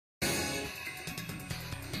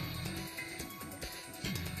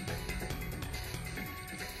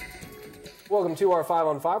Welcome to our 5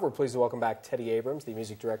 on 5. We're pleased to welcome back Teddy Abrams, the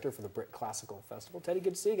music director for the Britt Classical Festival. Teddy,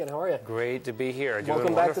 good to see you again. How are you? Great to be here.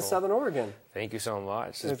 Welcome back to Southern Oregon. Thank you so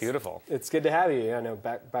much. It's beautiful. It's good to have you. I know,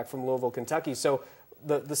 back from Louisville, Kentucky. So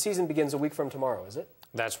the season begins a week from tomorrow, is it?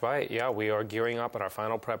 That's right. Yeah, we are gearing up in our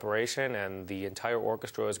final preparation, and the entire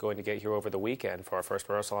orchestra is going to get here over the weekend for our first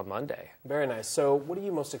rehearsal on Monday. Very nice. So what are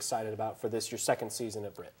you most excited about for this, your second season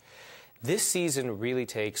at Britt? This season really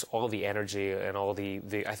takes all the energy and all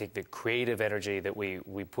I think the creative energy that we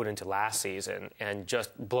put into last season and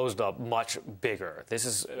just blows it up much bigger. This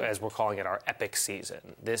is, as we're calling it, our epic season.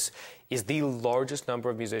 This is the largest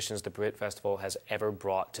number of musicians the Britt Festival has ever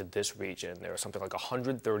brought to this region. There are something like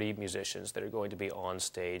 130 musicians that are going to be on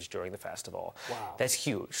stage during the festival. Wow. That's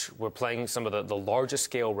huge. We're playing some of the largest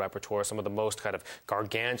scale repertoire, some of the most kind of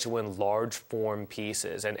gargantuan, large form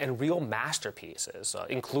pieces and real masterpieces,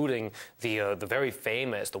 including the very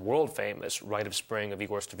famous, the world famous Rite of Spring of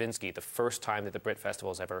Igor Stravinsky, the first time that the Britt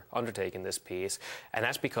Festival has ever undertaken this piece, and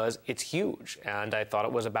that's because it's huge, and I thought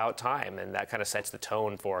it was about time, and that kind of sets the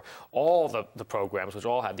tone for all the programs, which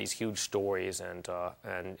all have these huge stories and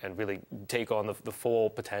really take on the full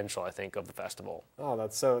potential, I think, of the festival. Oh,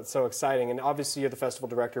 that's so exciting, and obviously you're the festival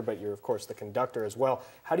director, but you're of course the conductor as well.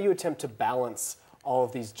 How do you attempt to balance all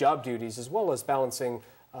of these job duties as well as balancing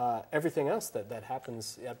everything else that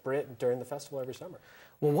happens at Britt during the festival every summer?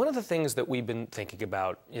 Well, one of the things that we've been thinking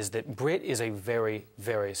about is that Britt is a very,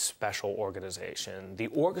 very special organization. The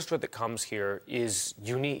orchestra that comes here is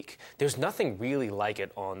unique. There's nothing really like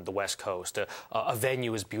it on the West Coast. A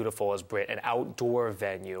venue as beautiful as Britt, an outdoor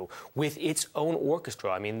venue with its own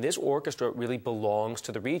orchestra. I mean, this orchestra really belongs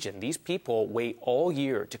to the region. These people wait all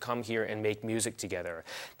year to come here and make music together.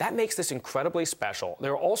 That makes this incredibly special.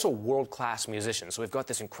 They're also world-class musicians, so we've got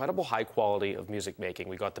this incredible high quality of music making.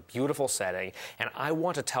 We've got the beautiful setting, and I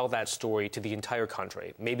want to tell that story to the entire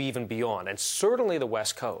country, maybe even beyond, and certainly the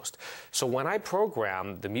West Coast. So when I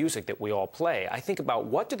program the music that we all play, I think about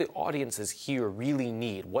what do the audiences here really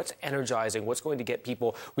need? What's energizing? What's going to get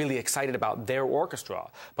people really excited about their orchestra?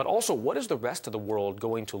 But also, what is the rest of the world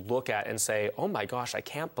going to look at and say, oh my gosh, I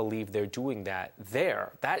can't believe they're doing that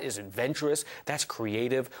there. That is adventurous. That's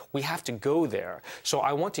creative. We have to go there. So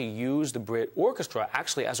I want to use the Britt Orchestra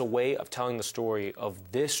actually as a way of telling the story of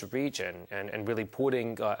this region and really putting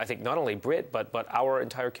I think not only Britt, but our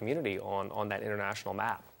entire community on that international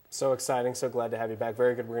map. So exciting. So glad to have you back.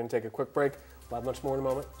 Very good. We're going to take a quick break. We'll have much more in a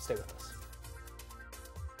moment. Stay with us.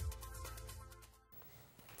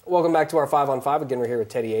 Welcome back to our 5 on 5. Again, we're here with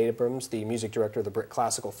Teddy Abrams, the music director of the Britt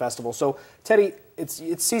Classical Festival. So, Teddy, it's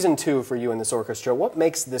season 2 for you in this orchestra. What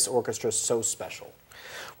makes this orchestra so special?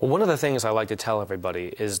 Well, one of the things I like to tell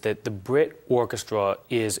everybody is that the Britt Orchestra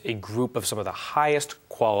is a group of some of the highest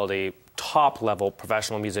quality, top-level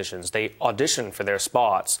professional musicians. They audition for their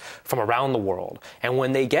spots from around the world, and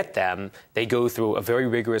when they get them, they go through a very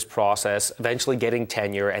rigorous process, eventually getting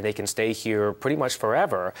tenure, and they can stay here pretty much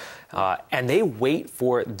forever. And they wait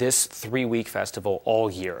for this 3-week festival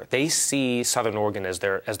all year. They see Southern Oregon as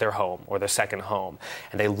their home, or their second home,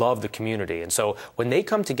 and they love the community. And so when they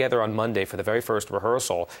come together on Monday for the very first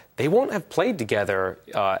rehearsal, they won't have played together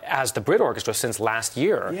as the Britt Orchestra since last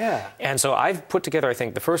year. Yeah. And so I've put together, I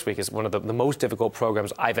think, the first week is one of the most difficult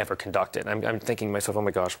programs I've ever conducted. I'm thinking to myself, oh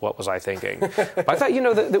my gosh, what was I thinking? But I thought, you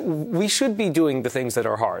know, that we should be doing the things that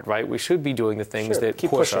are hard, right? We should be doing the things that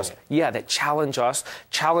push us. Yeah, that challenge us,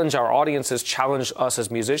 challenge our audiences, challenge us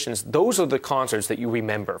as musicians. Those are the concerts that you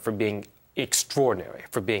remember for being extraordinary,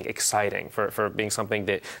 for being exciting, for being something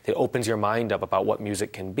that opens your mind up about what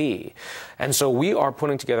music can be. And so we are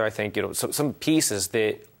putting together, I think, you know, some pieces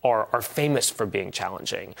that are famous for being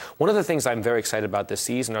challenging. One of the things I'm very excited about this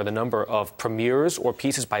season are the number of premieres or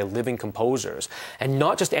pieces by living composers. And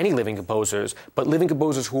not just any living composers, but living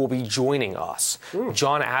composers who will be joining us.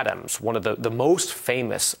 John Adams, one of the most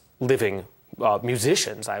famous living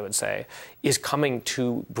musicians, I would say, is coming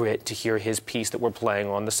to Britt to hear his piece that we're playing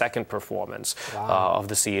on the second performance of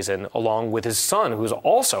the season, along with his son, who's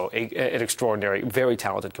also an extraordinary, very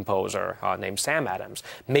talented composer named Sam Adams.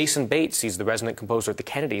 Mason Bates, he's the resident composer at the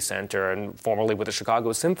Kennedy Center and formerly with the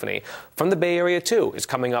Chicago Symphony, from the Bay Area too, is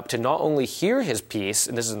coming up to not only hear his piece,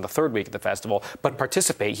 and this is in the 3rd week of the festival, but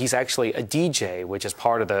participate. He's actually a DJ, which is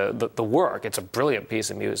part of the work. It's a brilliant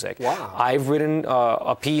piece of music. Wow. I've written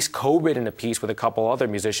a piece, co-written a piece with a couple other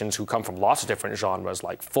musicians who come from lots of different genres,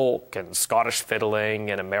 like folk and Scottish fiddling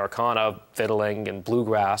and Americana fiddling and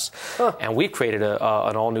bluegrass. And we've created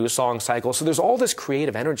an all-new song cycle. So there's all this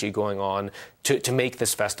creative energy going on to make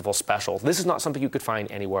this festival special. This is not something you could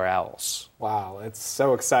find anywhere else. Wow, it's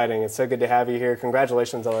so exciting. It's so good to have you here.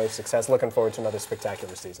 Congratulations on all your success. Looking forward to another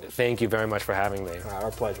spectacular season. Thank you very much for having me.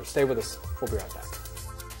 Our pleasure. Stay with us. We'll be right back.